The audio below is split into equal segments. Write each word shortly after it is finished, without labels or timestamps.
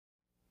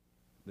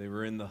They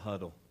were in the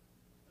huddle.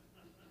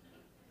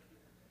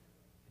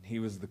 And he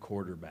was the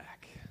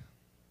quarterback.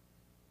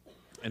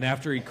 And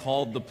after he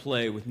called the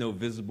play with no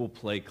visible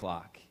play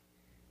clock,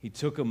 he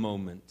took a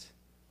moment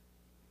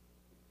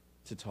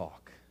to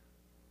talk.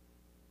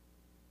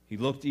 He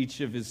looked each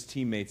of his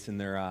teammates in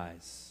their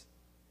eyes.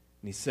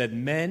 And he said,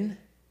 "Men,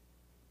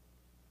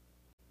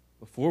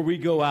 before we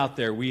go out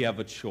there, we have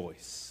a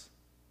choice.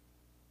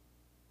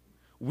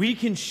 We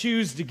can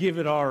choose to give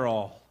it our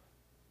all.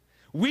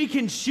 We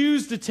can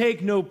choose to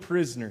take no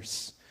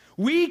prisoners.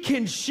 We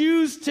can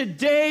choose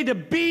today to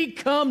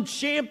become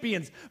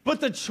champions, but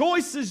the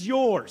choice is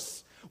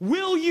yours.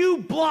 Will you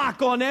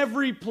block on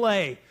every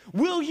play?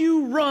 Will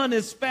you run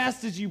as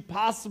fast as you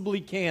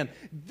possibly can?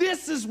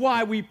 This is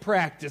why we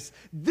practice.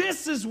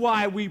 This is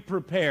why we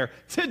prepare.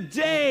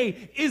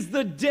 Today is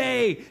the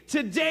day.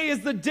 Today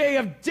is the day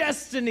of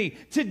destiny.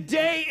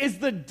 Today is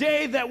the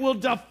day that will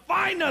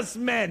define us,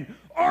 men.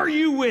 Are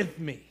you with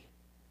me?"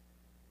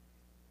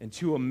 And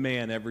to a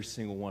man, every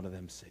single one of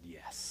them said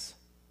yes.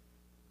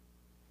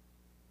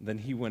 Then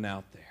he went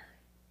out there,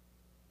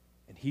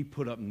 and he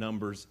put up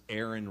numbers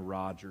Aaron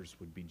Rodgers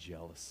would be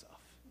jealous of.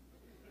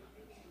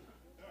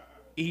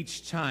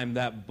 Each time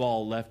that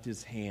ball left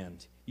his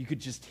hand, you could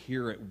just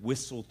hear it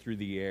whistle through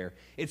the air.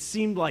 It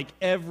seemed like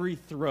every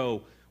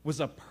throw was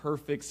a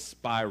perfect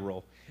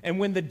spiral. And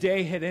when the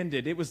day had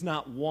ended, it was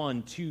not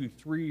 1, 2,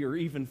 3, or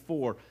even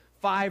 4,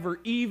 5, or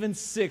even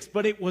 6,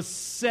 but it was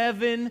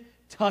 7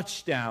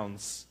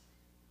 touchdowns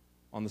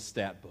on the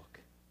stat book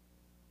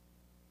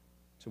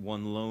to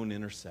one lone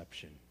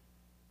interception.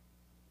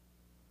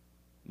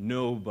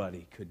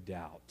 Nobody could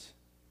doubt.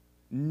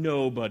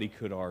 Nobody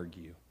could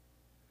argue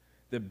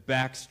that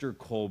Baxter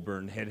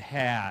Colburn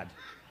had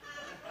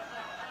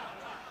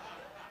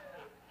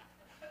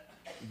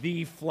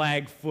the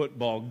flag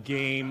football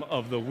game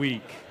of the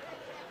week.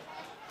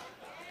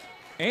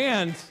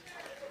 And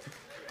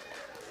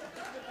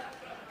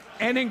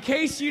in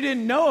case you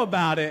didn't know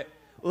about it,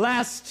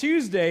 last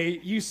Tuesday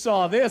you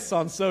saw this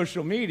on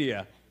social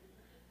media.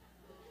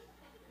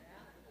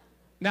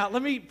 Now,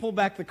 let me pull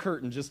back the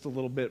curtain just a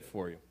little bit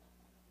for you.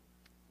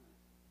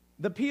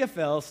 The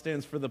PFL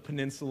stands for the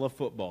Peninsula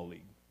Football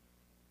League,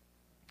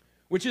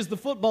 which is the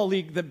football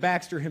league that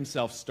Baxter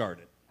himself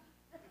started.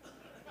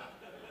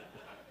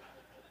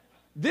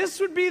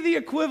 This would be the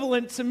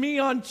equivalent to me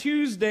on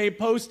Tuesday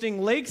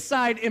posting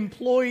Lakeside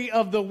Employee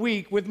of the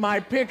Week with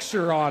my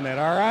picture on it,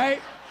 all right?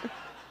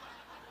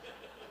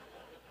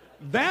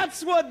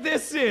 That's what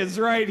this is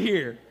right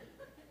here.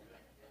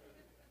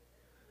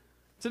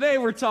 Today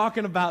we're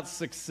talking about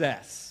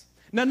success.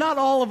 Now, not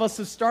all of us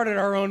have started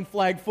our own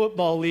flag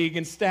football league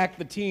and stacked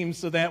the team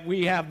so that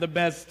we have the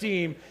best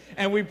team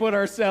and we put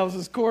ourselves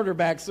as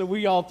quarterbacks so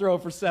we all throw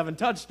for 7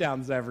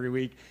 touchdowns every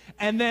week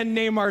and then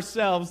name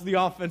ourselves the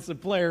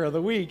offensive player of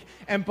the week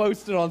and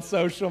post it on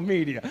social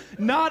media.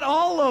 Not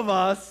all of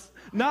us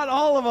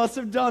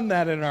have done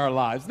that in our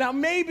lives. Now,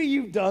 maybe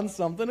you've done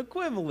something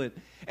equivalent.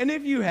 And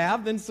if you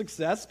have, then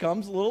success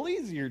comes a little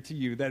easier to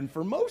you than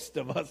for most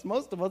of us.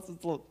 Most of us,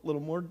 it's a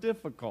little more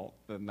difficult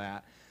than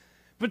that.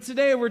 But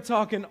today we're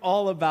talking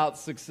all about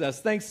success.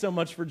 Thanks so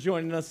much for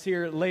joining us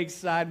here at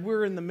Lakeside.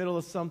 We're in the middle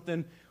of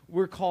something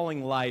we're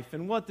calling life.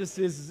 And what this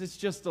is it's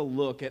just a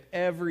look at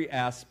every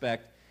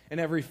aspect and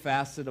every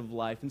facet of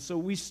life. And so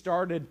we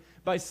started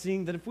by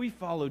seeing that if we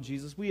follow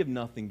Jesus, we have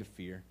nothing to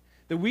fear.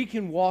 That we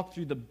can walk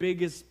through the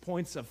biggest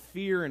points of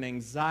fear and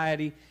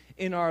anxiety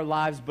in our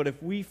lives, but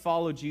if we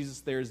follow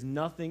Jesus, there is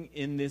nothing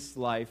in this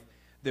life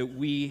that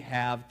we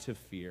have to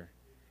fear.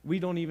 We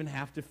don't even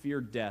have to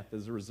fear death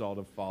as a result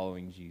of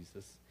following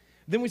Jesus.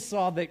 Then we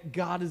saw that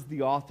God is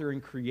the author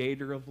and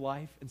creator of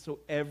life, and so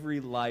every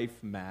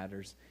life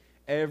matters.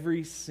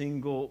 Every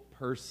single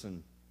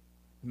person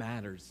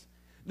matters.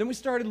 Then we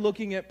started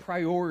looking at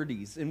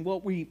priorities and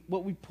what we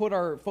put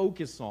our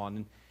focus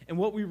on and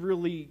what we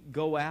really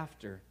go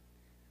after.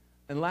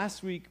 And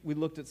last week we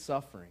looked at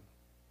suffering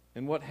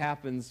and what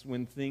happens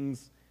when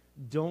things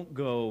don't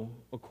go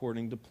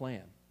according to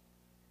plan.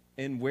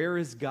 And where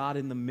is God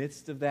in the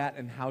midst of that,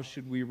 and how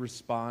should we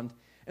respond?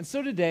 And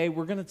so today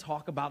we're going to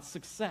talk about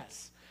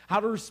success, how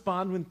to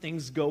respond when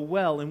things go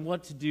well, and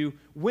what to do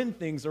when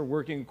things are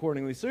working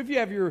accordingly. So if you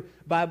have your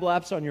Bible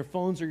apps on your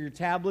phones or your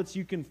tablets,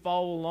 you can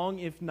follow along.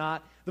 If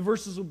not, the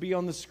verses will be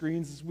on the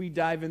screens as we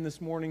dive in this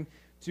morning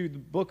to the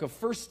book of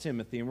 1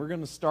 Timothy. And we're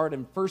going to start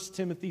in 1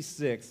 Timothy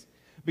 6,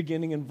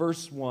 beginning in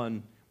verse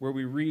 1, where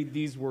we read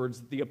these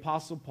words that the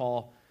Apostle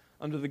Paul,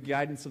 under the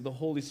guidance of the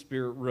Holy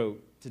Spirit,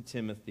 wrote to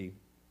Timothy.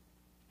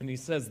 And he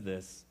says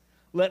this: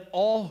 "Let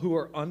all who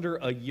are under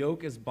a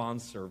yoke as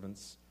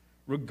bondservants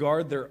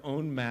regard their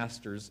own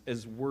masters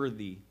as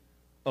worthy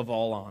of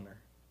all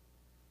honor,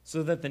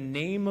 so that the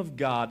name of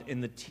God in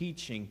the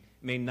teaching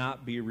may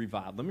not be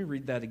reviled." Let me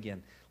read that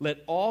again.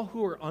 "Let all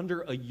who are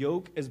under a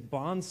yoke as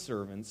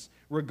bondservants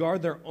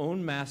regard their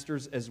own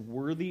masters as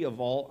worthy of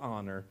all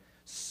honor,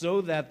 so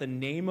that the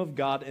name of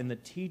God and the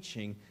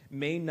teaching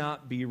may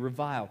not be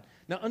reviled."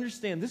 Now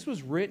understand, this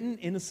was written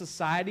in a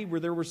society where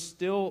there was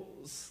still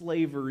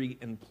slavery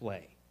in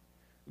play.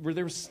 where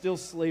there was still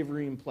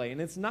slavery in play. And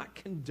it's not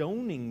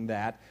condoning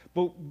that,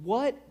 but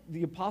what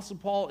the Apostle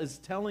Paul is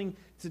telling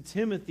to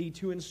Timothy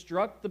to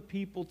instruct the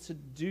people to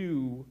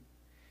do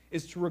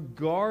is to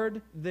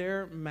regard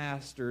their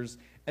masters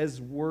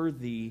as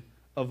worthy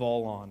of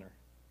all honor.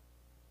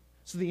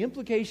 So the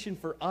implication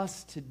for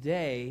us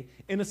today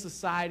in a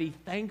society,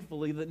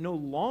 thankfully, that no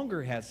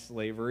longer has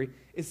slavery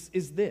is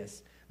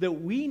this, that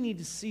we need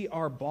to see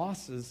our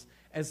bosses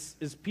as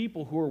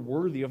people who are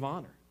worthy of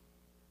honor.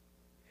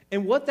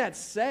 And what that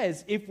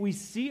says, if we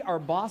see our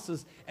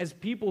bosses as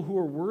people who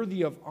are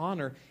worthy of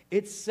honor,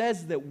 it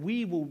says that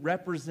we will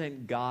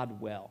represent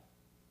God well.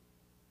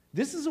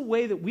 This is a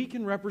way that we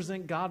can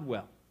represent God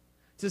well,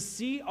 to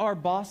see our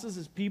bosses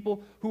as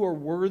people who are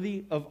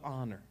worthy of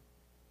honor.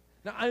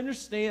 Now, I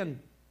understand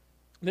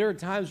there are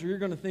times where you're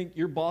going to think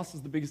your boss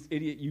is the biggest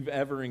idiot you've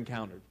ever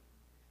encountered.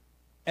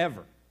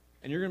 Ever.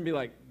 And you're going to be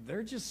like,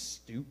 they're just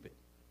stupid.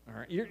 All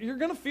right? You're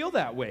going to feel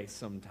that way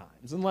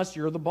sometimes, unless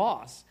you're the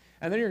boss.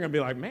 And then you're going to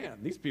be like, man,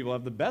 these people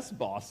have the best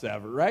boss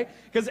ever, right?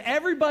 Because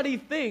everybody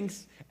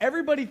thinks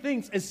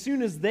as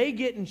soon as they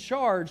get in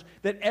charge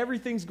that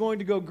everything's going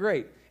to go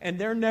great. And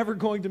they're never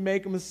going to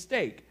make a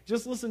mistake.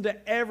 Just listen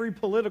to every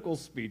political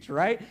speech,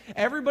 right?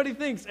 Everybody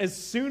thinks as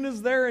soon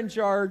as they're in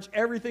charge,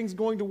 everything's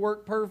going to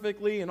work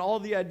perfectly and all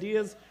the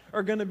ideas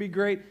are going to be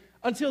great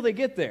until they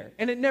get there.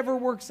 And it never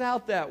works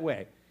out that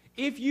way.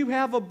 If you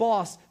have a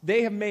boss,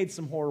 they have made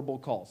some horrible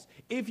calls.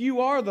 If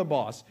you are the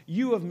boss,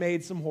 you have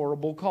made some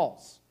horrible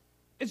calls.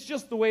 It's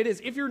just the way it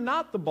is. If you're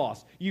not the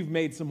boss, you've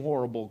made some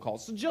horrible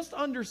calls. So just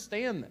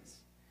understand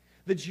this,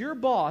 that your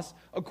boss,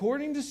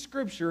 according to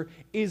Scripture,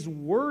 is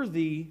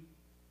worthy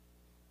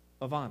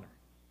of honor.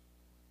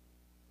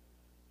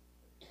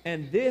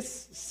 And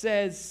this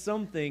says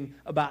something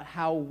about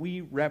how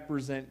we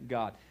represent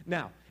God.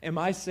 Now, am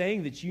I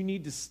saying that you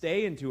need to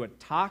stay into a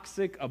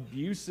toxic,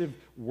 abusive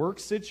work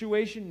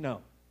situation? No.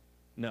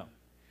 No.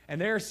 And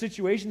there are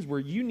situations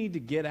where you need to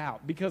get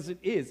out because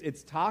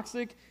it's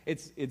toxic,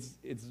 it's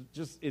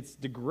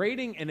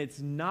degrading, and it's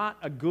not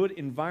a good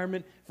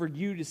environment for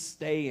you to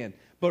stay in.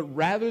 But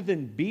rather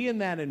than be in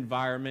that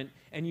environment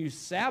and you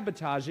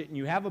sabotage it and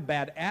you have a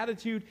bad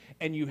attitude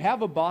and you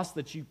have a boss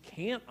that you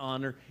can't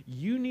honor,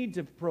 you need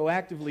to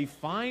proactively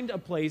find a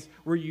place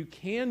where you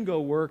can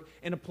go work,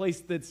 in a place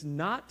that's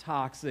not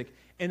toxic,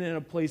 and in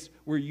a place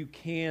where you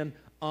can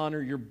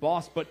honor your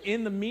boss. But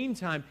in the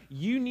meantime,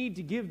 you need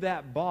to give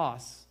that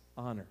boss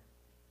honor.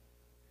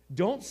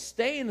 Don't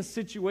stay in a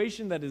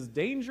situation that is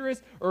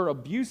dangerous or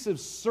abusive,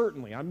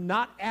 certainly. I'm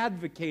not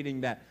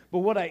advocating that. But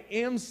what I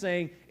am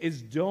saying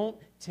is don't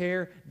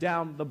tear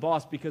down the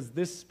boss, because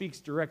this speaks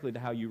directly to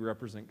how you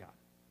represent God.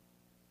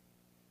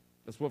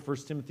 That's what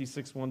 1 Timothy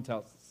 6:1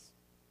 tells us.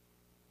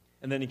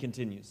 And then he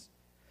continues.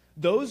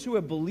 Those who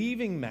have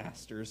believing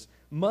masters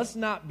must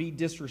not be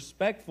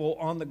disrespectful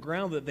on the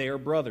ground that they are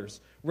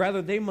brothers.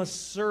 Rather, they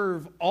must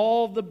serve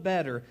all the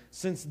better,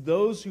 since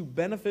those who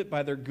benefit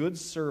by their good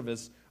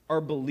service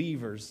are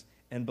believers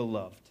and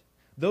beloved.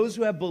 Those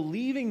who have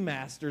believing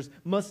masters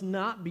must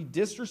not be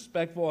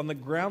disrespectful on the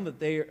ground that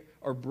they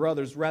are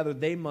brothers. Rather,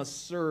 they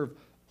must serve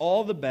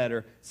all the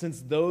better,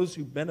 since those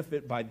who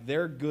benefit by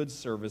their good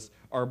service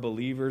are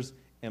believers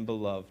and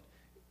beloved.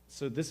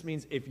 So this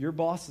means if your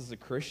boss is a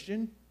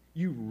Christian,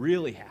 you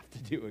really have to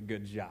do a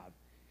good job.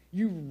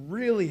 You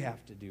really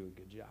have to do a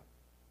good job.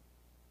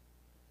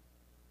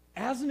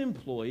 As an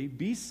employee,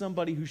 be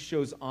somebody who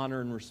shows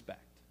honor and respect.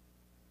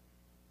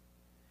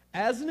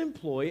 As an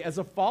employee, as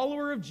a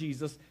follower of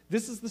Jesus,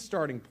 this is the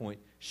starting point.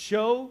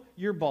 Show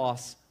your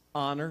boss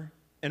honor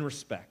and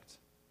respect.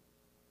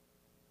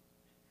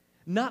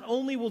 Not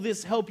only will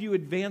this help you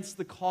advance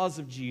the cause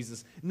of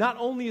Jesus, not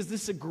only is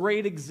this a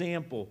great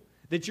example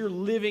that you're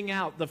living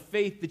out the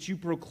faith that you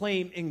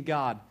proclaim in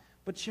God,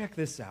 but check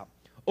this out.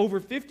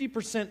 Over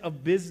 50%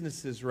 of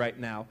businesses right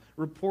now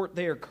report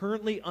they are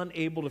currently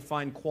unable to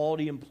find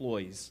quality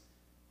employees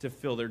to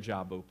fill their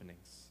job openings.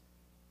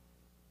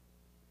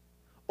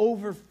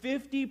 Over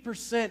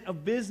 50%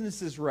 of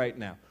businesses right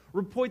now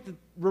report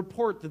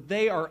that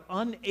they are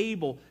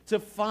unable to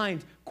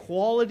find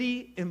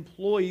quality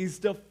employees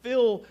to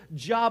fill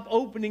job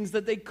openings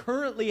that they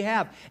currently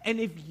have. And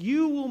if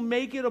you will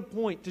make it a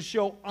point to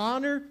show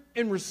honor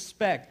and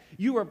respect,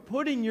 you are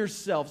putting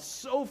yourself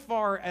so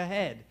far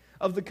ahead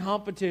of the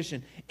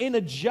competition in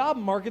a job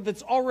market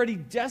that's already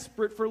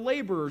desperate for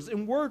laborers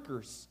and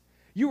workers.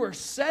 You are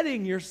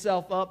setting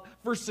yourself up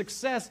for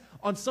success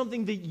on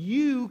something that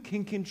you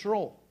can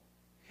control.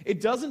 It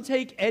doesn't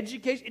take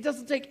education. It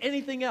doesn't take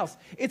anything else.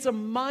 It's a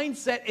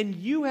mindset, and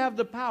you have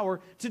the power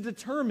to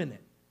determine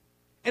it.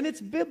 And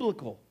it's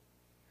biblical.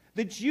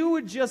 That you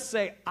would just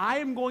say, I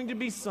am going to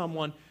be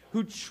someone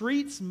who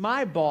treats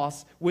my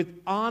boss with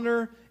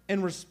honor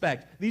and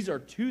respect. These are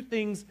two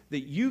things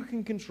that you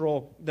can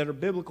control that are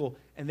biblical,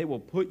 and they will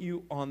put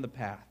you on the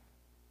path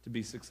to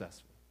be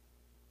successful.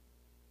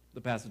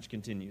 The passage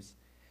continues.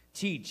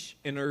 Teach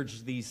and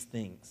urge these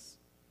things.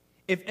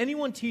 If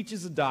anyone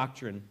teaches a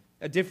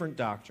different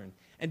doctrine,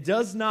 and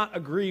does not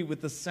agree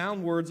with the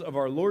sound words of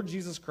our Lord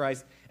Jesus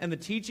Christ and the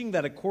teaching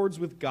that accords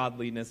with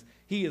godliness,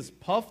 he is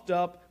puffed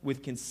up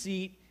with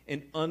conceit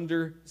and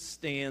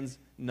understands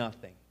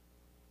nothing.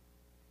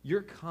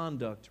 Your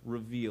conduct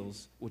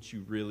reveals what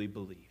you really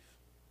believe.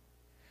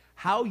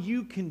 How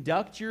you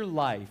conduct your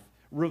life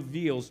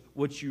reveals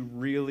what you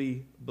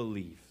really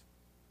believe.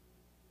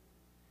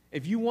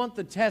 If you want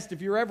the test,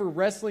 if you're ever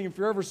wrestling, if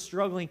you're ever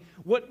struggling,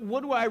 what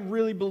do I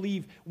really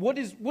believe? What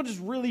is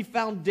really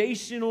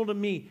foundational to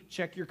me?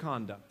 Check your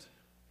conduct.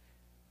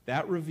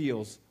 That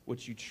reveals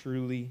what you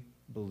truly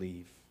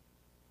believe.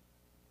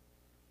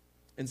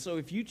 And so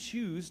if you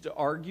choose to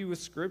argue with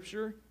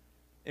Scripture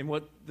and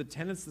what the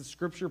tenets that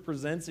Scripture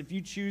presents, if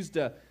you choose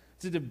to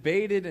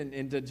debate it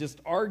and to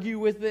just argue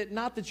with it,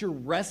 not that you're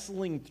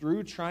wrestling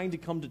through trying to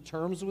come to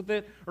terms with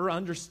it or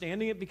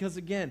understanding it, because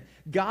again,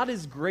 God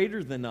is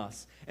greater than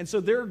us. And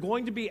so there are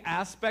going to be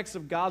aspects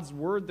of God's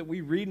word that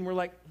we read and we're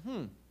like,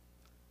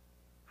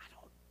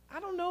 I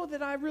don't know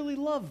that I really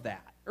love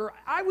that, or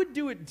I would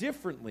do it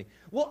differently.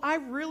 Well, I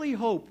really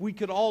hope we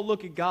could all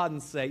look at God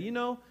and say,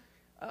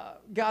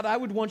 God, I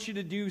would want you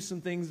to do some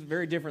things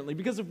very differently.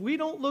 Because if we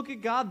don't look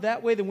at God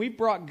that way, then we've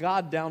brought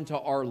God down to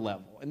our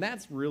level. And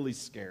that's really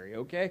scary,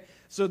 okay?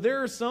 So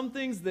there are some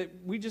things that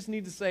we just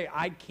need to say,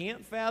 I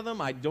can't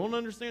fathom, I don't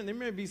understand. There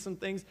may be some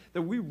things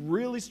that we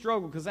really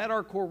struggle, because at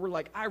our core, we're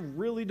like, I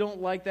really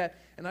don't like that,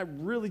 and I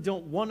really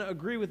don't want to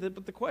agree with it.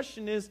 But the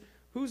question is,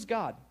 who's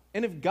God?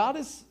 And if God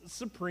is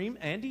supreme,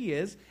 and he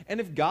is, and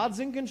if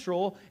God's in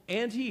control,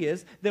 and he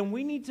is, then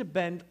we need to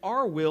bend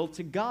our will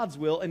to God's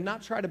will and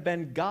not try to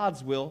bend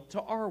God's will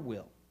to our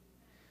will.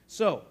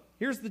 So,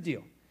 here's the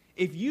deal.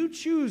 If you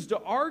choose to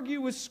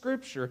argue with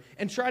Scripture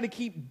and try to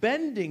keep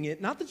bending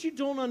it, not that you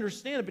don't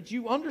understand it, but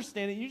you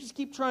understand it, you just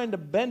keep trying to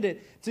bend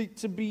it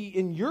to be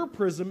in your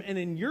prism and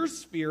in your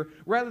sphere,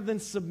 rather than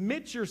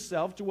submit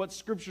yourself to what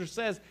Scripture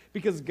says,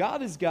 because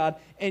God is God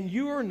and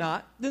you are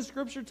not, then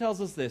Scripture tells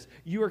us this: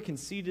 you are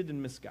conceited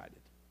and misguided.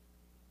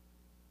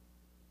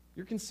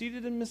 You're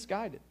conceited and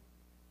misguided.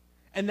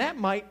 And that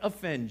might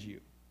offend you.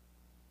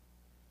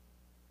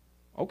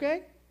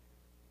 Okay?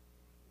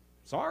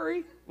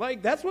 Sorry.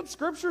 That's what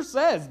Scripture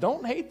says.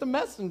 Don't hate the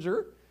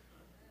messenger.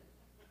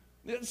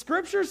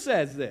 Scripture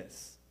says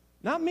this,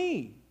 not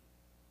me.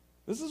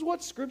 This is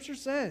what Scripture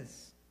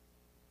says.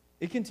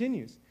 It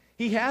continues.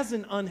 He has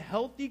an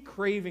unhealthy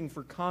craving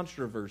for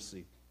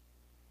controversy.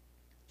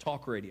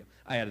 Talk radio.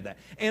 I added that.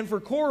 And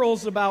for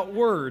quarrels about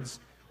words,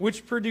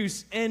 which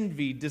produce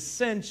envy,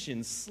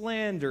 dissension,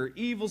 slander,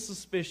 evil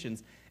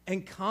suspicions,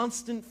 and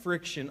constant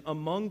friction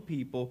among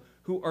people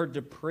who are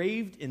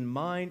depraved in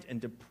mind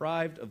and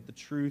deprived of the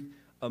truth,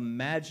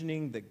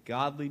 imagining that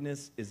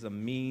godliness is a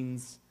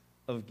means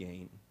of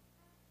gain.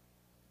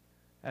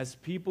 As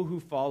people who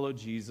follow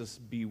Jesus,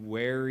 be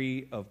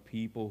wary of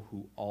people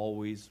who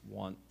always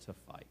want to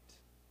fight.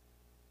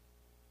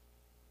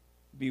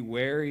 Be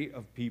wary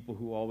of people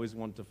who always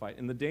want to fight.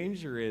 And the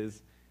danger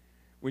is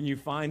when you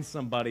find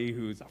somebody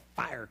who's a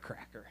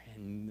firecracker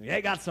and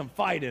they got some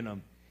fight in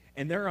them,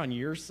 and they're on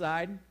your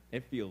side,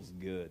 it feels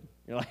good.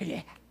 You're like,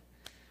 yeah.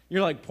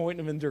 You're like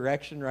pointing them in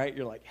direction, right?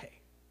 You're like, hey,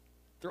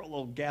 throw a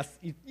little gas.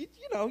 You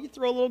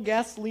throw a little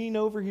gasoline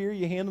over here.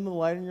 You hand them the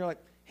lighter, and you're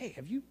like, hey,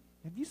 have you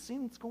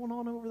seen what's going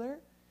on over there?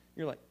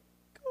 You're like,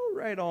 go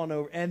right on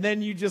over. And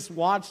then you just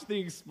watch the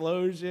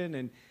explosion.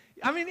 And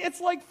I mean,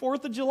 it's like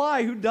 4th of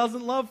July. Who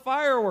doesn't love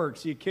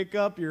fireworks? You kick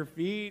up your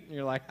feet, and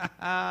you're like,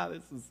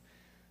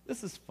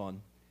 this is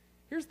fun.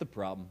 Here's the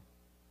problem.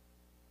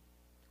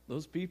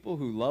 Those people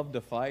who love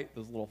to fight,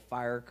 those little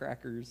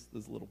firecrackers,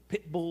 those little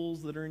pit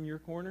bulls that are in your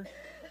corner,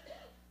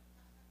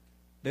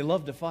 they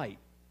love to fight.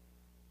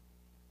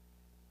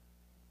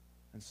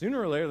 And sooner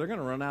or later, they're going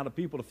to run out of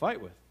people to fight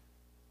with.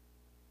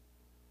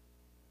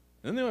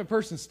 And then the only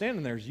person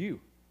standing there is you.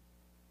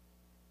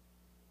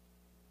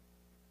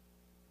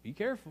 Be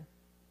careful.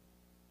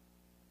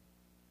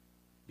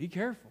 Be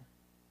careful.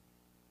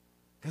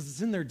 Because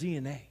it's in their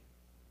DNA.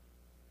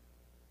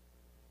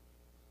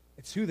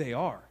 It's who they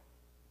are.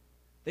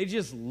 They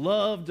just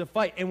love to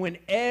fight. And when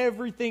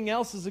everything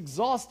else is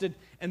exhausted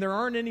and there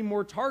aren't any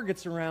more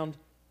targets around,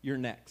 you're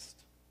next.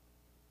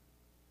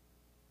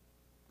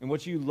 And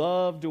what you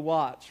love to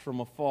watch from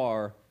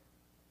afar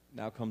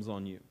now comes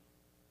on you.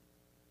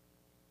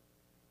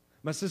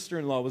 My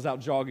sister-in-law was out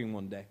jogging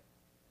one day,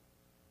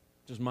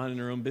 just minding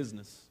her own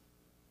business.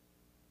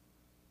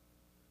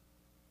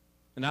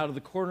 And out of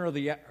the corner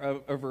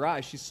of her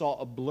eye, she saw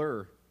a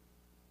blur.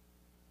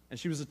 And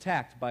she was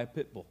attacked by a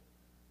pit bull.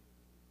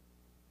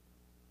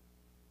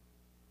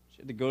 She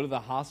had to go to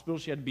the hospital.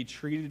 She had to be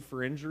treated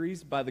for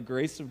injuries. By the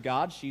grace of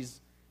God, she's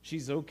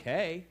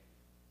okay.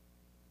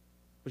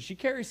 But she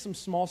carries some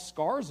small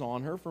scars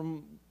on her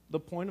from the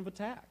point of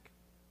attack.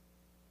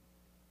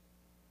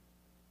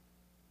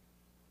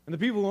 And the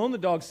people who own the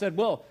dog said,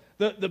 well,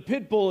 the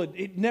pit bull,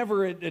 it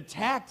never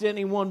attacked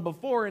anyone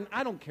before, and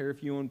I don't care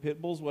if you own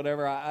pit bulls,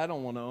 whatever, I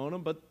don't want to own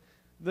them, but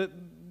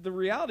the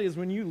reality is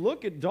when you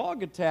look at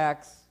dog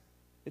attacks,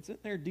 it's in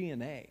their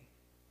DNA.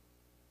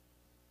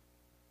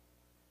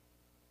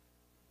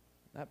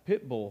 That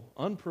pit bull,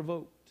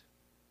 unprovoked,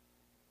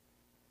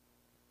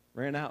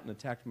 ran out and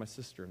attacked my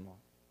sister-in-law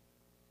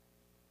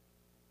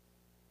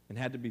and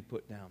had to be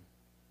put down.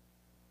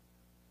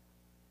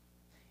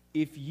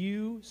 If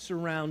you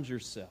surround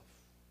yourself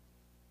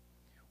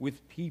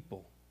with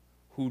people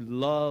who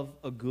love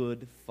a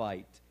good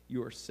fight,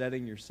 you are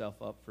setting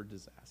yourself up for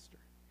disaster.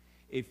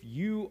 If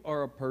you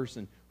are a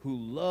person who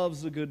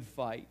loves a good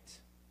fight,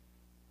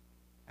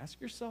 ask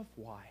yourself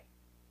why.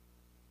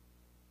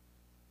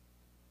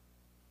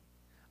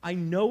 I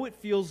know it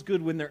feels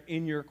good when they're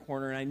in your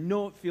corner, and I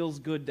know it feels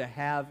good to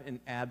have an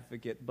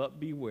advocate, but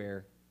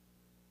beware.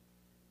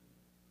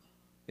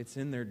 It's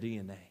in their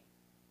DNA.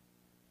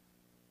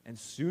 And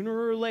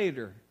sooner or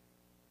later,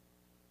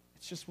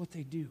 it's just what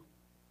they do.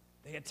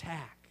 They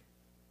attack.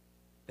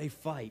 They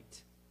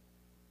fight.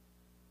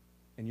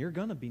 And you're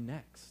going to be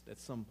next at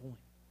some point.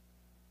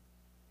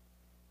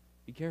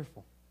 Be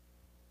careful.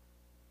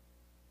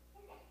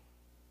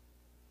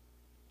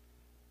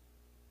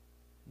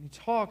 And he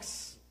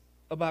talks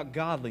about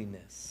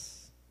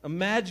godliness,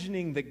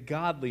 imagining that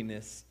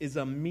godliness is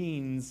a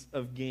means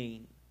of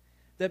gain,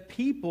 that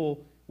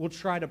people will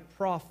try to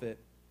profit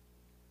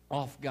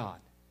off God.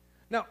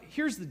 Now,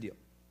 here's the deal.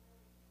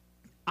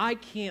 I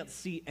can't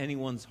see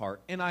anyone's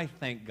heart, and I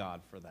thank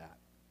God for that.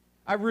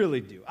 I really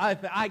do.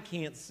 I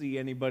can't see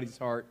anybody's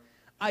heart.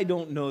 I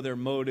don't know their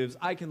motives.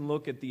 I can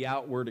look at the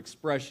outward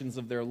expressions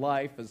of their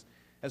life,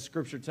 as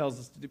Scripture tells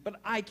us to do, but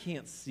I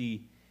can't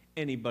see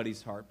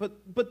anybody's heart.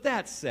 But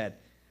that said,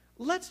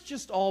 let's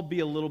just all be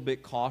a little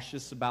bit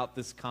cautious about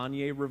this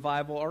Kanye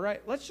revival, all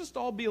right? Let's just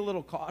all be a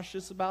little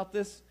cautious about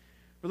this.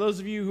 For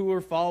those of you who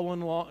are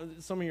following along,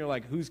 some of you are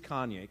like, who's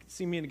Kanye?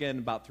 See me again in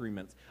about 3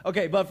 minutes.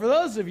 Okay, but for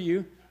those of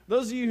you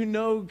who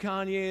know who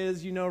Kanye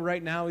is, you know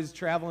right now he's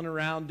traveling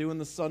around doing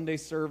the Sunday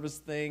service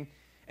thing,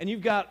 and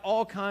you've got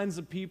all kinds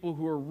of people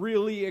who are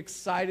really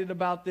excited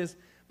about this.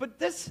 But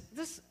this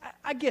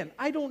again,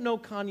 I don't know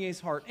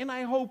Kanye's heart, and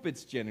I hope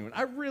it's genuine.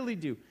 I really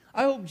do.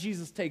 I hope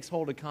Jesus takes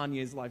hold of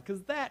Kanye's life,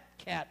 because that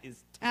cat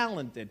is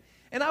talented.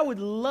 And I would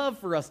love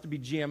for us to be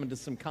jamming to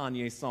some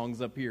Kanye songs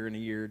up here in a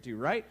year or two,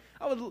 right?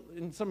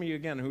 And some of you,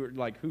 again, who are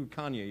like, who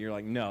Kanye? You're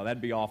like, no, that'd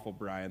be awful,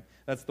 Brian.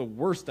 That's the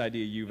worst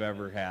idea you've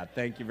ever had.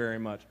 Thank you very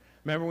much.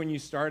 Remember when you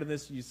started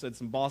this, you said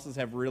some bosses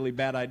have really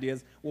bad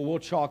ideas? Well, we'll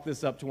chalk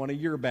this up to one of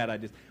your bad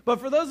ideas. But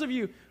for those of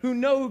you who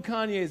know who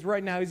Kanye is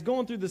right now, he's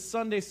going through the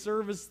Sunday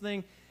service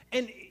thing,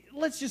 and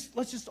let's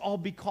just all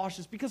be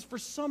cautious, because for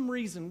some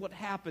reason what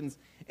happens,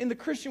 in the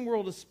Christian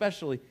world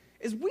especially,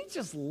 is we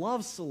just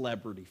love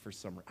celebrity for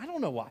some reason. I don't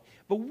know why,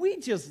 but we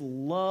just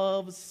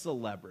love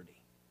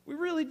celebrity. We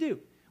really do.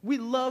 We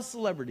love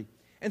celebrity.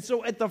 And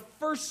so at the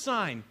first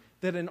sign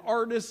that an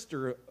artist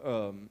or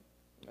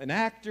an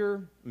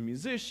actor, a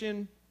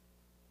musician,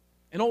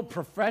 an old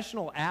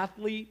professional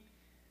athlete,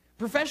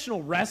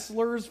 professional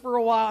wrestlers for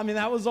a while, I mean,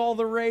 that was all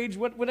the rage,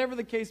 whatever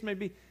the case may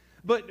be.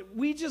 But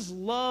we just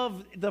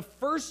love the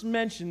first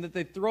mention that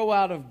they throw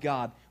out of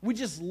God. We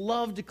just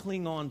love to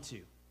cling on to.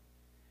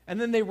 And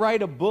then they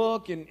write a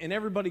book, and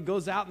everybody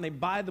goes out and they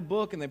buy the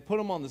book, and they put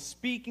them on the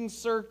speaking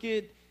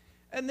circuit.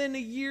 And then a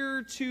year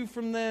or two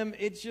from them,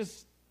 it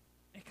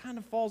kind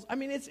of falls. I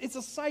mean, it's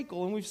a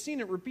cycle, and we've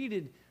seen it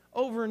repeated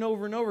over and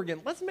over and over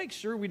again. Let's make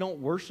sure we don't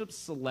worship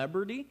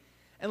celebrity,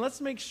 and let's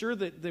make sure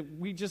that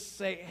we just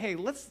say, hey,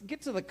 let's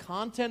get to the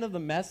content of the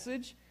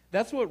message.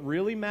 That's what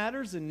really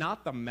matters, and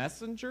not the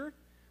messenger,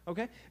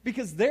 okay?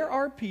 Because there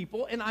are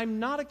people, and I'm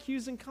not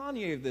accusing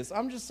Kanye of this.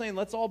 I'm just saying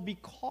let's all be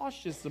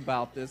cautious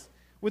about this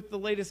with the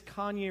latest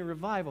Kanye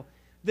revival.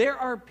 There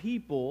are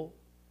people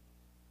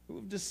who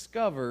have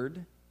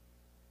discovered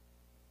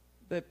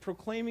that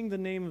proclaiming the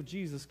name of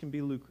Jesus can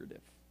be lucrative.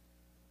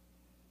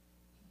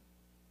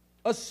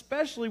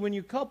 Especially when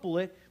you couple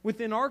it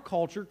within our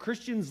culture,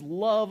 Christians'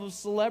 love of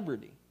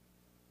celebrity.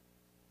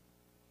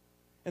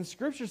 And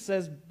Scripture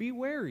says, be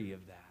wary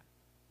of that.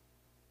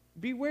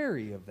 Be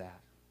wary of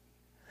that.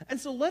 And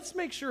so let's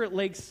make sure at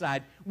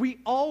Lakeside we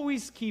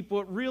always keep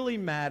what really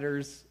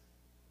matters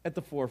at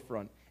the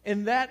forefront.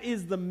 And that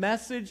is the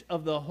message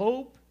of the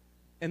hope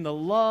and the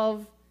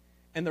love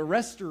and the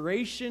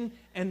restoration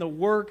and the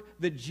work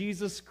that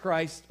Jesus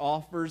Christ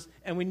offers.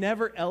 And we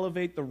never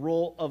elevate the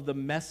role of the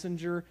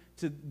messenger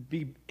to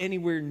be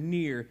anywhere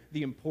near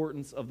the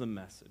importance of the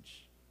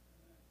message.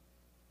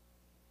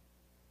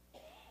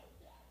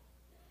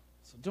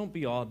 So don't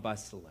be awed by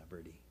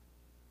celebrity.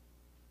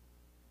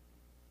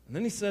 And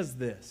then he says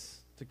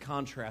this to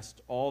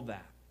contrast all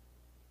that.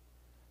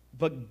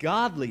 But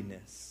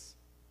godliness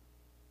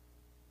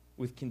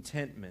with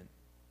contentment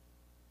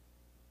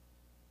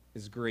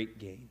is great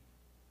gain.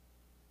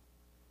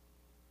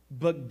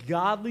 But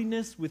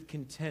godliness with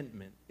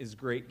contentment is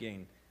great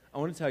gain. I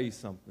want to tell you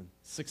something.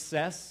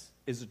 Success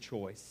is a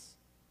choice.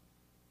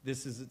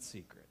 This is its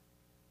secret.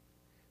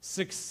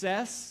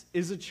 Success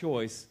is a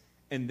choice,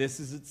 and this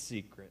is its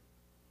secret.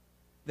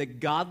 That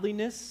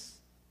godliness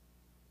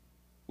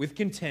with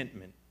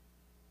contentment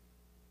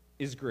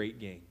is great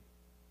gain.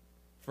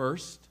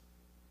 First,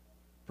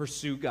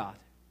 pursue God.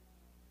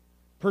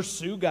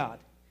 Pursue God.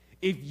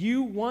 If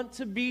you want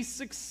to be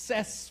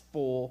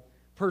successful,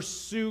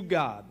 pursue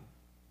God.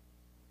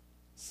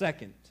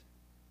 Second,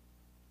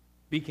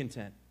 be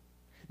content.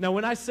 Now,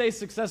 when I say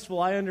successful,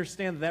 I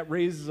understand that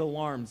raises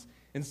alarms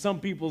in some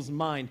people's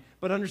mind.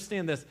 But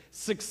understand this,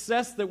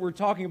 success that we're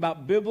talking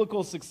about,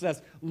 biblical success,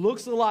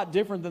 looks a lot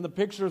different than the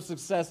picture of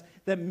success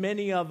that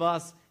many of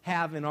us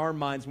have in our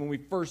minds when we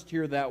first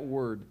hear that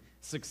word,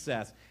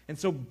 success. And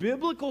so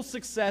biblical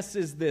success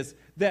is this,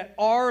 that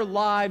our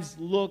lives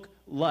look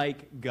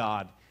like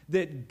God.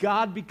 That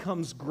God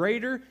becomes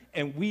greater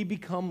and we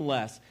become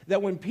less.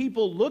 That when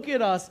people look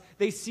at us,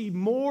 they see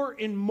more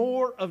and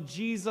more of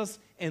Jesus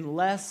and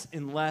less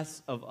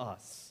of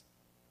us.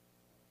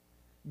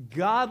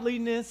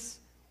 Godliness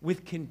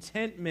with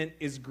contentment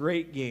is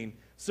great gain.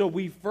 So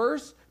we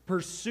first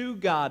pursue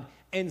God,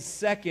 and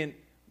second,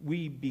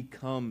 we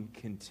become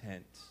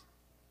content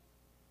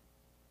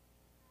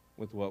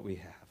with what we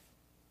have.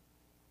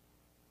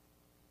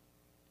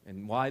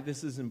 And why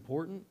this is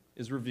important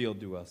is revealed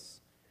to us.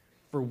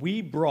 For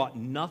we brought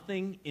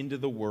nothing into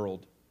the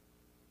world,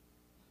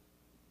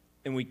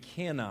 and we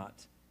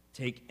cannot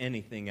take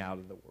anything out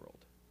of the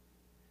world.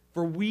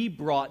 For we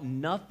brought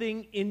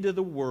nothing into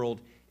the world,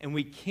 and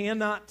we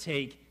cannot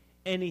take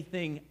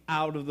anything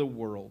out of the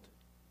world.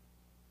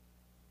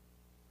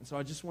 And so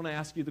I just want to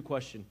ask you the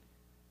question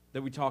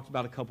that we talked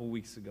about a couple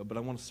weeks ago, but I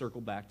want to circle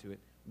back to it.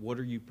 What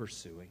are you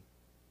pursuing?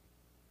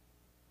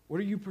 What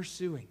are you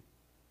pursuing?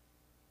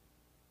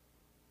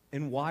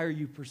 And why are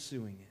you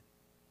pursuing it?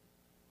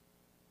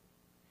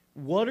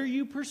 What are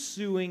you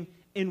pursuing,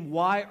 and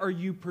why are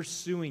you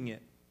pursuing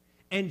it?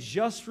 And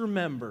just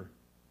remember,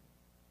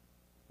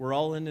 we're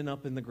all ending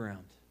up in the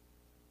ground.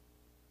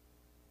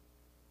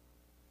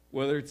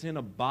 Whether it's in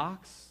a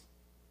box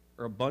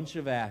or a bunch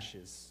of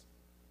ashes,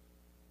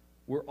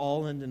 we're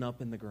all ending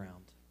up in the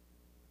ground.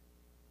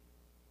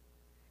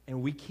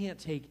 And we can't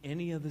take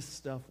any of this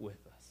stuff with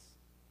us.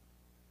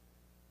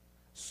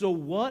 So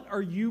what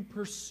are you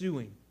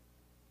pursuing?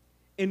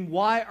 And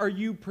why are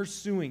you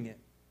pursuing it?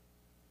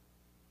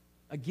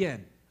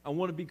 Again, I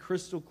want to be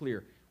crystal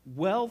clear.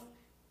 Wealth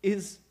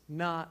is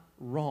not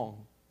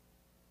wrong.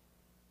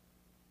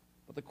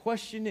 But the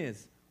question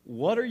is,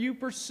 what are you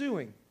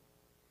pursuing?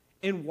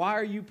 And why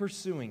are you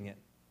pursuing it?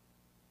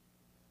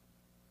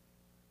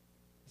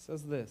 It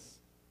says this.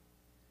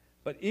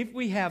 But if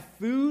we have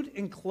food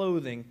and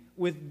clothing,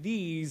 with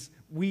these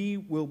we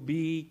will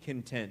be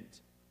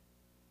content.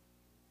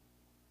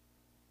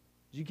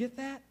 Did you get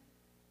that?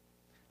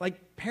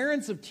 Like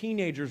parents of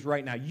teenagers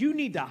right now, you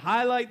need to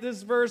highlight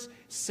this verse,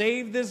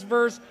 save this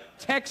verse,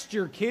 text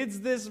your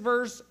kids this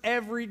verse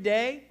every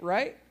day,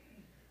 right?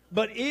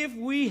 But if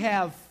we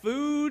have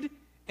food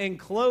and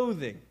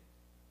clothing,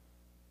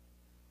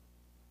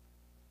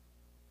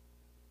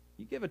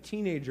 you give a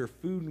teenager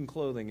food and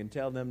clothing and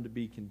tell them to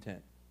be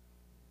content.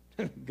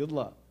 Good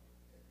luck.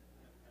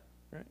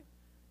 Right?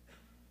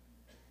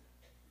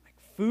 Like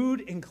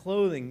food and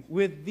clothing,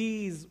 with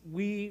these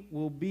we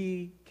will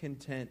be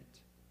content.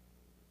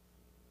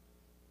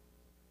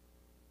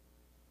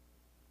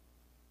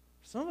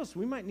 Some of us,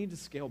 we might need to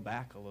scale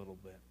back a little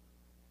bit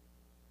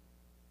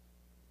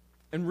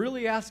and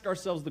really ask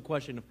ourselves the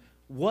question of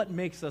what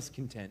makes us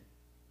content?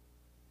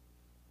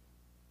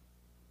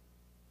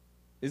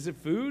 Is it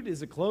food?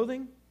 Is it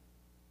clothing?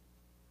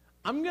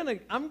 I'm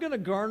gonna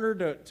garner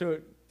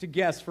to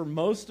guess for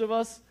most of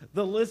us,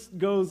 the list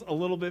goes a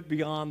little bit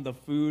beyond the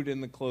food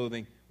and the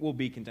clothing. We'll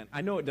be content.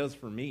 I know it does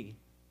for me.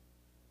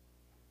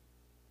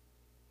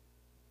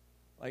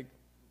 Like,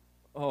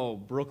 oh,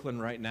 Brooklyn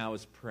right now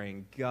is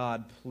praying,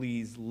 God,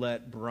 please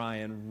let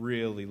Brian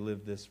really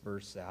live this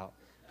verse out.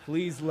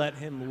 Please let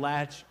him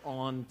latch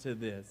on to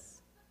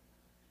this.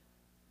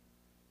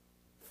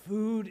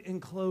 Food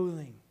and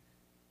clothing.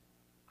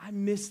 I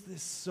miss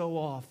this so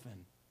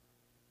often.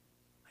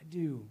 I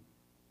do.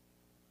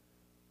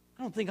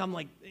 I don't think I'm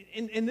like,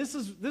 and this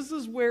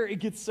is where it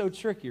gets so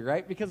tricky,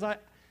 right? Because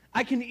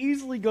I can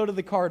easily go to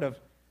the card of,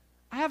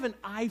 I have an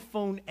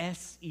iPhone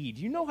SE.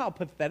 Do you know how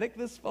pathetic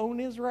this phone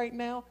is right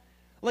now?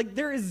 Like,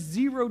 there is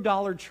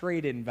 $0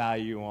 trade-in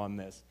value on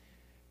this.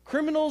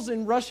 Criminals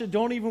in Russia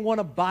don't even want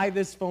to buy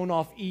this phone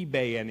off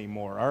eBay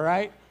anymore, all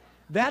right?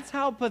 That's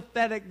how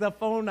pathetic the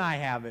phone I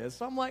have is.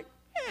 So I'm like,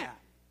 yeah,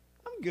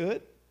 I'm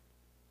good.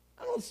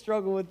 I don't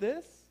struggle with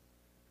this.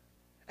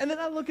 And then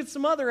I look at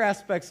some other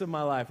aspects of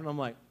my life, and I'm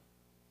like,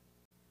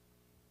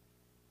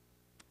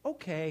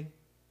 okay.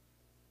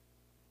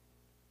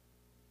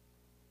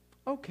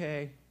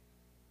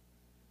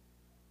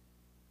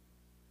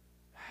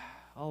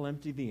 I'll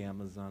empty the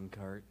Amazon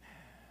cart.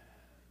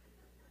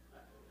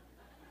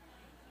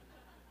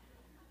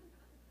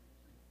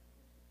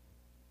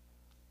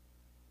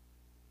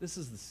 This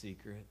is the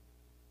secret.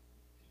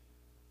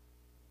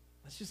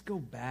 Let's just go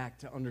back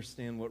to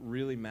understand what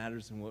really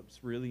matters and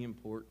what's really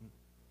important.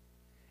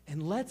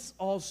 And let's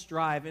all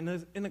strive in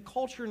a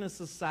culture and a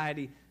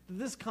society that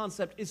this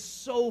concept is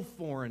so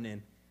foreign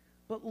in.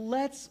 But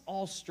let's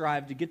all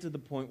strive to get to the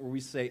point where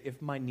we say,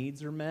 if my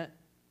needs are met,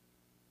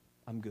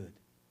 I'm good.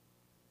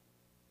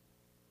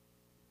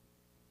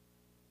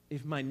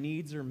 if my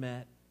needs are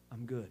met,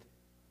 I'm good.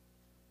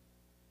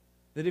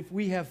 That if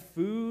we have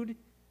food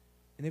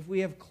and if we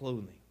have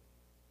clothing,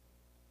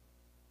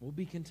 we'll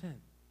be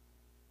content.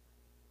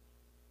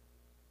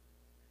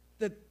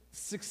 That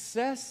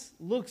success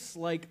looks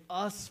like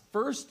us,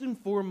 first and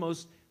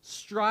foremost,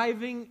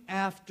 striving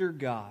after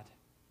God.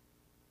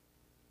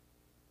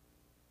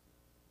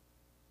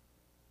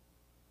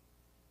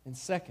 And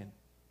second,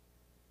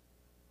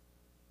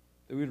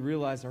 that we would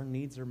realize our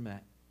needs are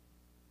met.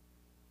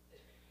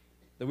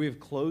 That we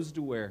have clothes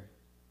to wear.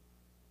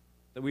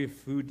 That we have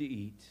food to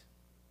eat.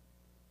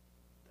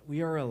 That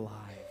we are alive.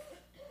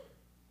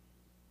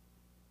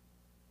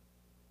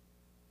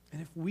 And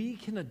if we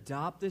can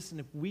adopt this and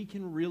if we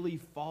can really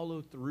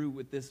follow through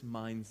with this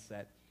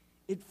mindset,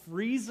 it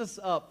frees us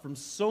up from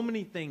so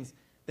many things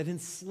that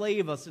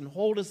enslave us and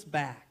hold us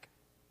back.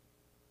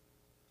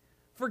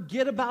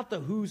 Forget about the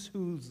who's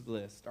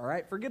list, all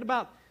right? Forget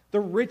about the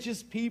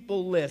richest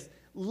people list.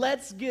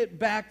 Let's get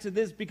back to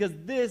this, because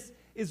this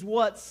is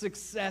what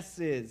success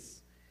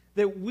is.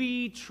 That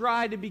we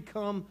try to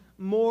become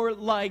more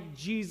like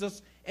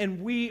Jesus,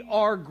 and we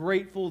are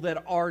grateful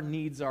that our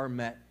needs are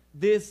met.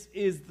 This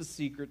is the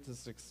secret to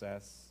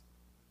success.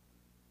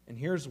 And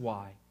here's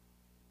why.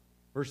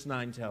 Verse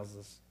 9 tells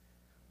us,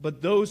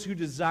 "But those who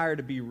desire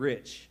to be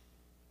rich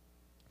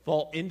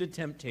fall into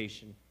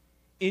temptation,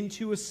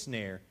 into a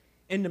snare,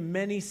 into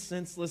many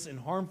senseless and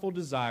harmful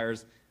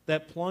desires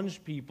that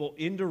plunge people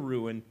into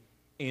ruin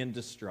and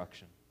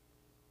destruction."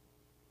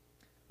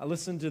 I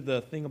listened to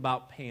the Thing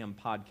About Pam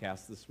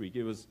podcast this week.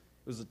 It was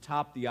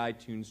atop the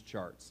iTunes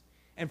charts.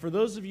 And for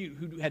those of you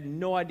who had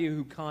no idea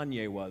who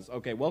Kanye was,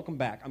 okay, welcome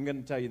back. I'm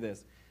going to tell you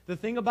this. The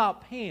Thing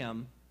About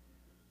Pam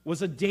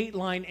was a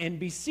Dateline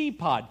NBC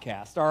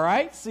podcast, all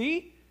right?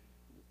 See?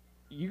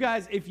 You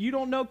guys, if you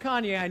don't know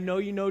Kanye, I know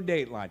you know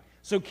Dateline.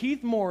 So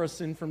Keith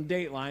Morrison from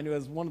Dateline, who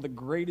has one of the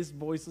greatest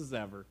voices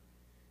ever,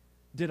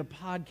 did a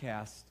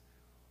podcast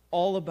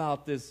all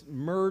about this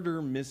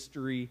murder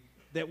mystery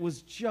that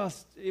was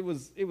just, it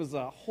was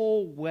a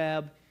whole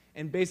web.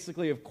 And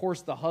basically, of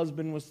course, the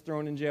husband was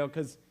thrown in jail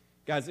because,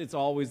 guys, it's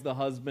always the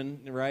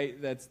husband,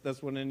 right?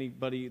 That's what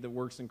anybody that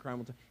works in crime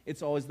will tell you.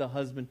 It's always the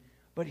husband.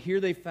 But here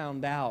they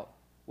found out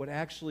what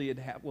actually had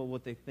happened, well,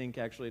 what they think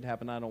actually had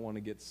happened. I don't want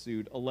to get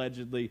sued.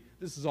 Allegedly,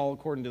 this is all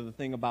according to the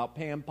Thing About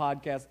Pam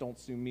podcast. Don't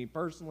sue me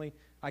personally.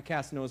 I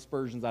cast no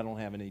aspersions. I don't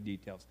have any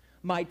details.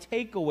 My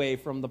takeaway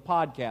from the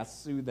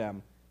podcast, sue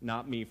them,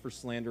 not me, for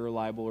slander or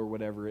libel or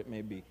whatever it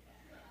may be.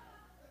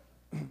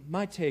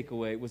 My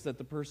takeaway was that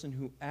the person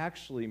who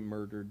actually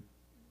murdered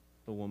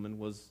the woman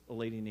was a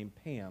lady named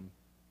Pam,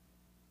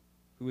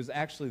 who was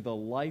actually the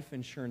life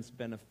insurance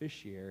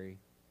beneficiary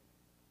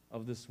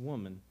of this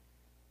woman,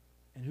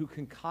 and who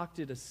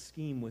concocted a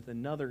scheme with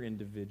another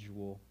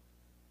individual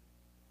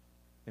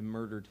and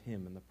murdered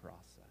him in the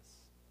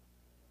process.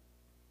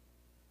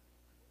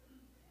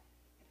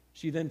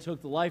 She then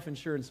took the life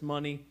insurance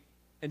money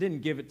and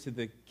didn't give it to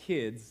the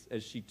kids,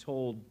 as she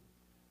told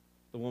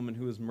the woman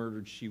who was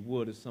murdered she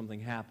would if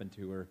something happened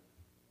to her.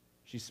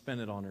 She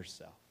spent it on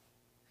herself.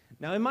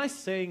 Now, am I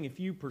saying if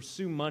you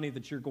pursue money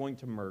that you're going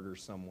to murder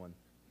someone?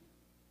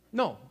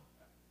 No,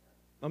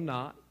 I'm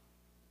not.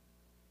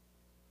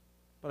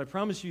 But I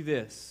promise you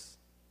this.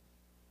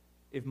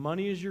 If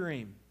money is your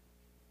aim,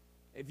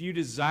 if you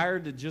desire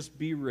to just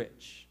be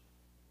rich,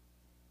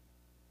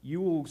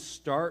 you will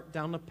start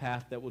down a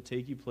path that will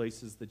take you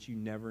places that you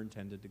never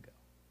intended to go.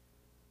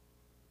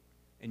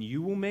 And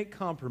you will make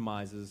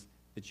compromises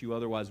that you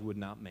otherwise would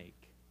not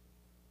make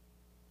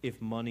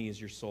if money is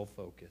your sole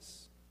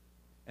focus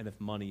and if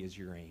money is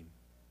your aim.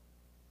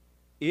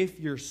 If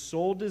your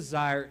sole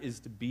desire is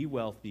to be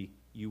wealthy,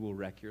 you will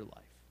wreck your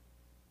life.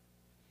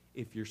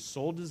 If your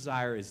sole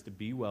desire is to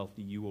be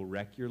wealthy, you will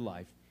wreck your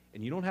life.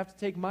 And you don't have to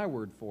take my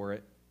word for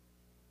it.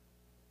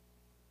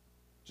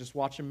 Just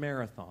watch a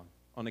marathon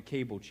on a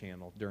cable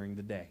channel during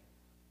the day.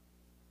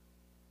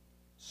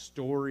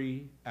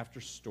 Story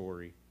after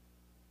story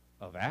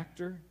of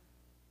actor,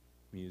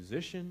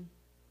 musician,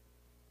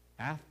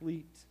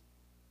 athlete,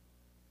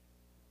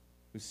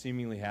 who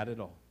seemingly had it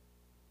all,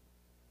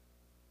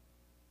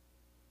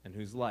 and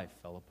whose life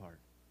fell apart.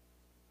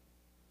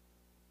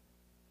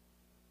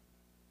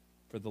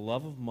 For the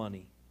love of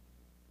money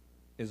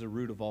is a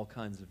root of all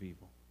kinds of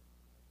evil.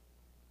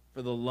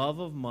 For the love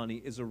of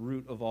money is a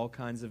root of all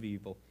kinds of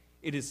evil.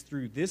 It is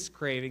through this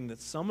craving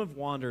that some have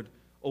wandered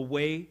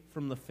away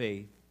from the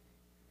faith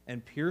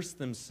and pierced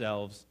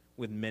themselves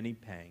with many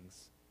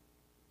pangs.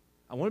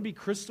 I want to be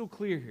crystal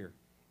clear here.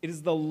 It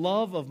is the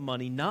love of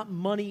money, not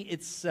money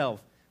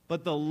itself,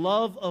 but the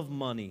love of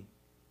money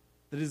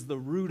that is the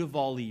root of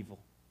all evil.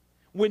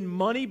 When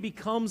money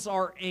becomes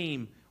our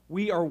aim,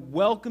 we are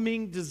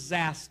welcoming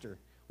disaster.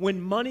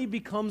 When money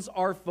becomes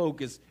our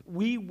focus,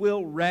 we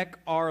will wreck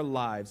our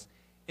lives.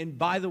 And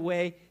by the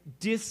way,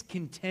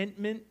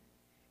 discontentment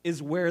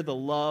is where the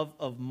love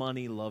of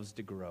money loves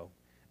to grow.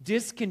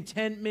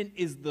 Discontentment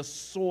is the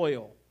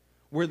soil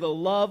where the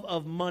love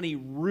of money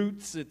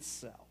roots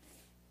itself.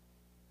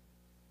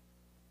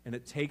 And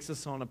it takes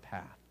us on a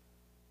path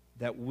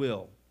that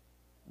will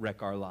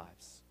wreck our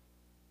lives.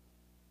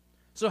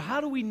 So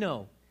how do we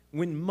know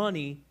when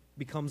money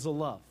becomes a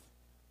love?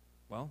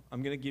 Well,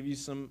 I'm going to give you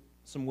some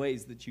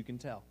ways that you can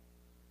tell.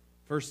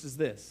 First is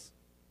this.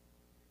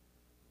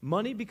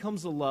 Money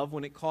becomes a love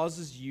when it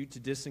causes you to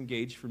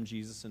disengage from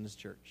Jesus and his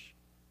church.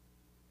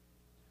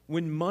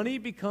 When money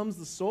becomes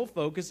the sole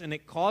focus and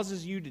it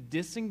causes you to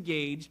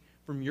disengage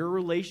from your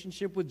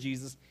relationship with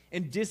Jesus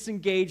and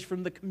disengage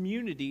from the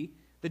community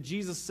that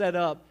Jesus set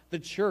up, the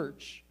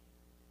church,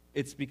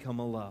 it's become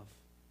a love.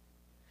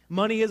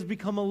 Money has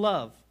become a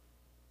love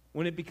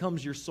when it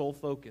becomes your sole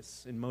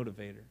focus and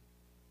motivator.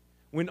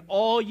 When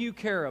all you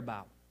care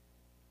about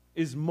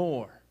is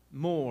more,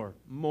 more,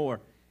 more,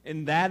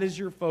 and that is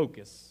your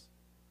focus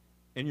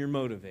and your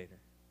motivator.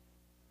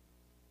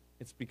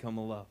 It's become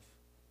a love.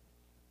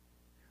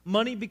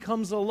 Money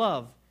becomes a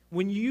love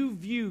when you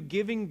view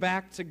giving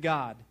back to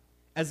God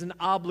as an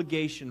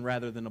obligation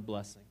rather than a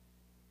blessing.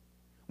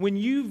 When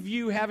you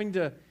view having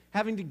to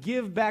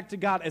give back to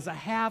God as a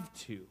have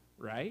to,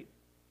 right?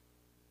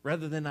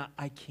 Rather than a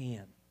I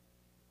can.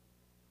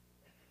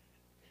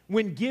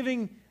 When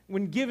giving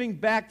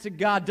back to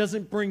God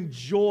doesn't bring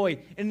joy,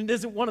 and it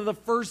isn't one of the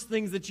first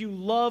things that you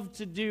love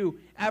to do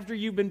after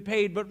you've been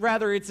paid, but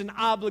rather it's an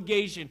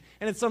obligation,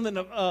 and it's something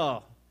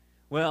of,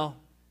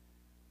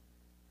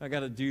 I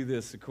got to do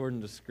this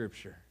according to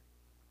Scripture.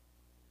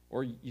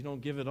 Or you don't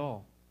give it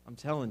all. I'm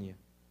telling you,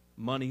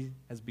 money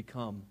has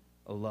become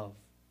a love.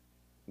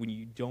 When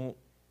you don't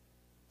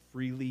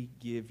freely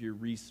give your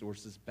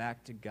resources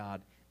back to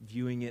God,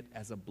 viewing it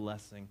as a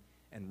blessing,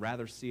 and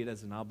rather see it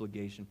as an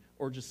obligation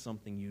or just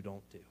something you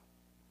don't do.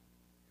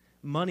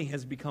 Money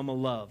has become a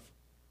love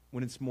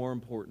when it's more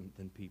important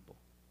than people.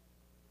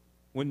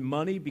 When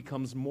money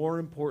becomes more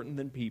important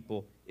than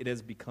people, it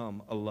has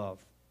become a love.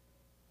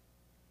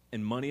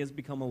 And money has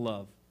become a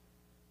love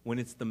when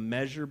it's the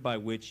measure by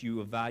which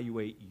you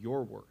evaluate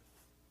your worth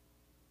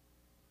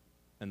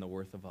and the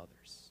worth of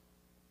others.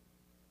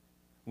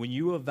 When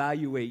you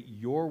evaluate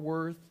your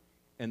worth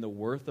and the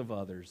worth of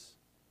others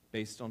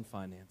based on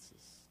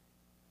finances,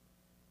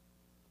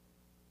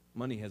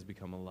 money has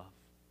become a love.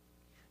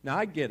 Now,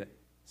 I get it.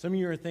 Some of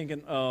you are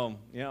thinking, oh,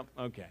 yeah,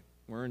 okay.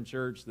 We're in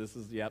church.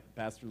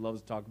 Pastor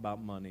loves to talk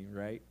about money,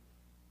 right?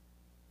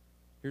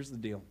 Here's the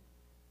deal.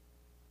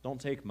 Don't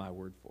take my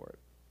word for it.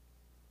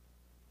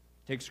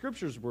 Take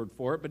Scripture's word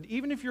for it, but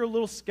even if you're a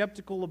little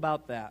skeptical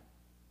about that,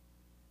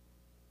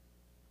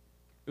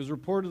 it was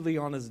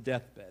reportedly on his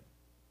deathbed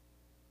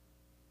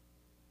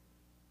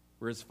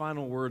where his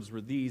final words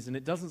were these, and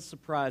it doesn't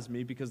surprise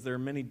me because there are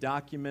many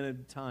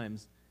documented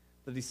times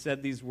that he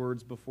said these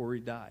words before he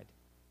died.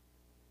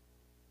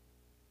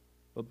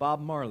 But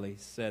Bob Marley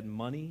said,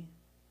 money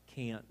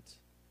can't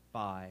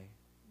buy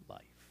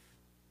life.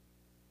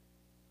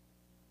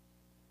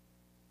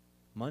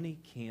 Money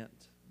can't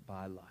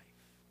buy life.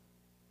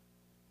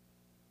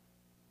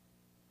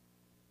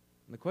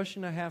 And the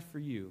question I have for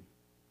you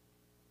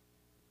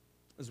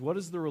is, what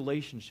is the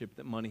relationship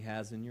that money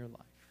has in your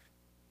life?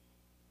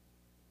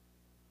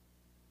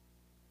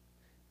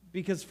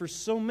 Because for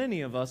so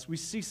many of us, we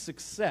see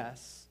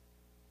success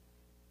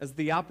as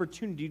the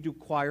opportunity to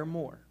acquire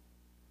more.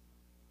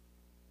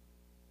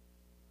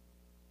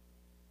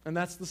 And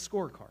that's the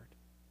scorecard.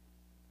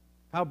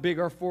 How big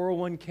our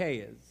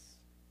 401k is,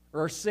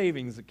 or our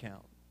savings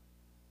account.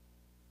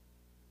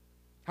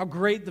 How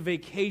great the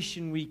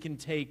vacation we can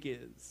take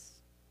is.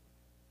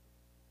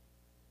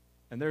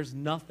 And there's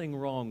nothing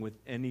wrong with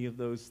any of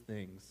those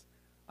things.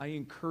 I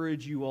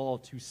encourage you all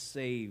to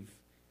save.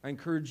 I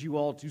encourage you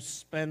all to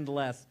spend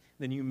less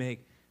than you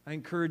make. I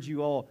encourage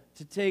you all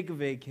to take a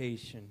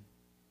vacation.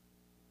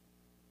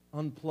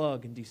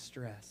 Unplug and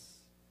de-stress.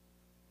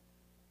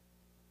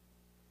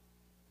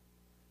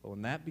 But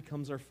when that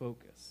becomes our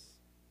focus,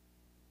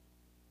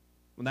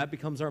 when that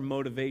becomes our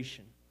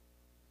motivation,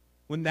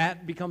 when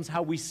that becomes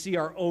how we see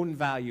our own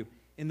value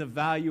and the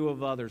value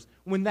of others,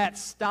 when that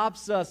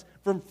stops us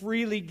from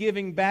freely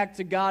giving back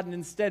to God and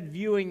instead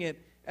viewing it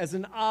as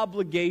an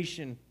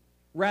obligation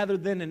rather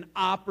than an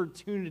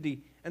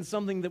opportunity and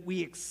something that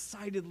we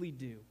excitedly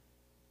do,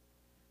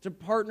 to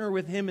partner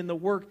with Him in the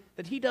work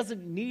that He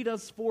doesn't need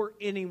us for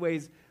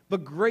anyways,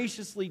 but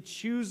graciously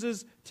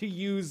chooses to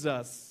use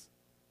us.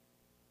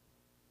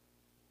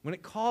 When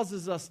it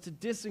causes us to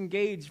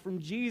disengage from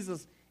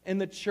Jesus and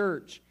the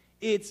church,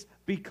 it's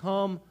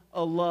become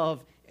a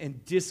love,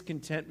 and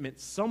discontentment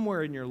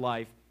somewhere in your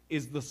life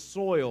is the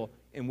soil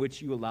in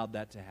which you allowed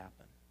that to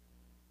happen.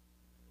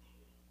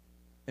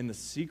 And the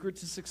secret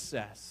to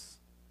success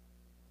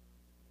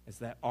is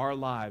that our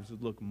lives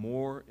would look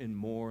more and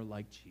more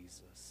like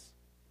Jesus,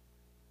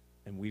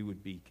 and we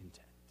would be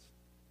content.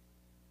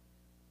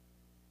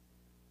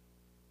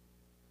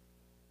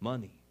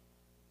 Money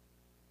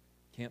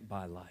can't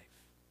buy life.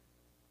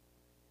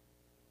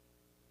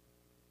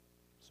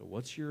 So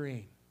what's your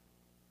aim?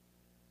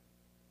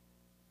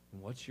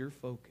 And what's your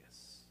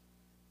focus?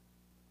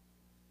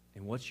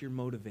 And what's your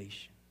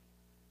motivation?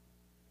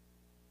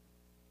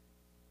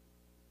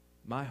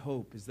 My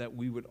hope is that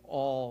we would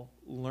all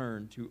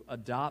learn to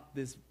adopt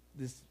this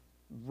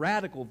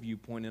radical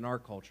viewpoint in our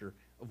culture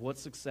of what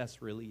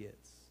success really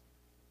is.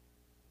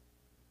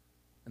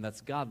 And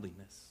that's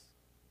godliness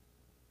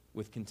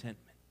with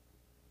contentment.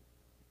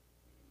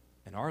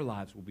 And our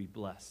lives will be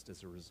blessed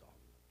as a result.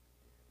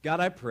 God,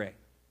 I pray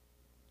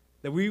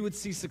that we would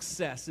see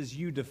success as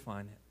you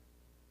define it.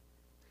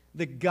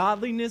 That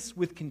godliness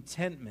with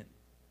contentment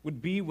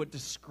would be what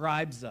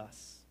describes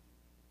us.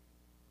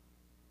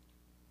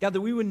 God,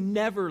 that we would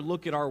never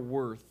look at our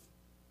worth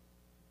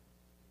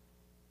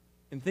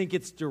and think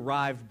it's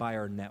derived by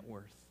our net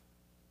worth.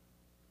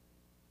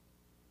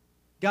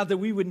 God, that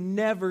we would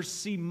never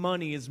see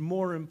money as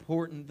more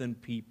important than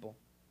people.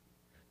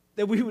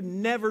 That we would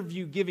never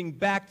view giving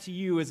back to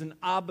you as an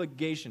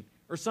obligation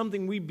or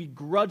something we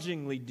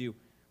begrudgingly do.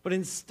 But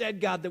instead,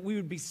 God, that we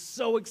would be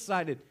so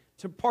excited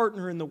to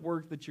partner in the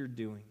work that you're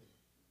doing.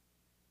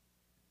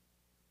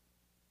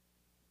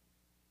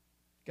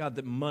 God,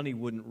 that money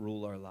wouldn't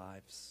rule our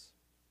lives,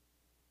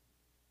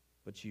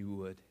 but you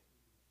would.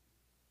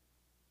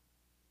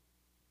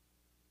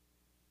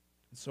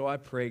 And so I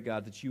pray,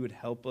 God, that you would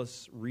help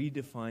us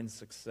redefine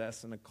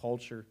success in a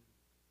culture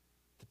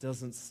that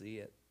doesn't see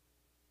it.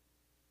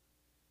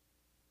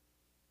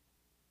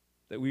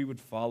 That we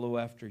would follow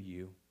after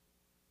you.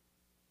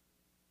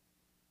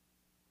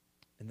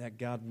 And that,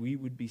 God, we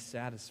would be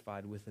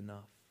satisfied with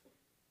enough.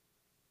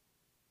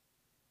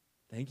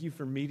 Thank you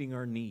for meeting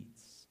our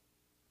needs.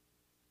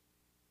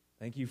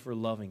 Thank you for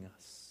loving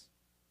us.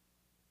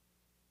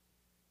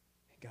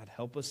 And God,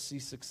 help us see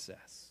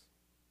success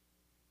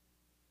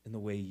in the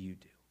way you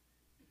do.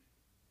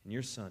 In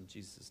your Son,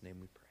 Jesus' name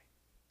we pray.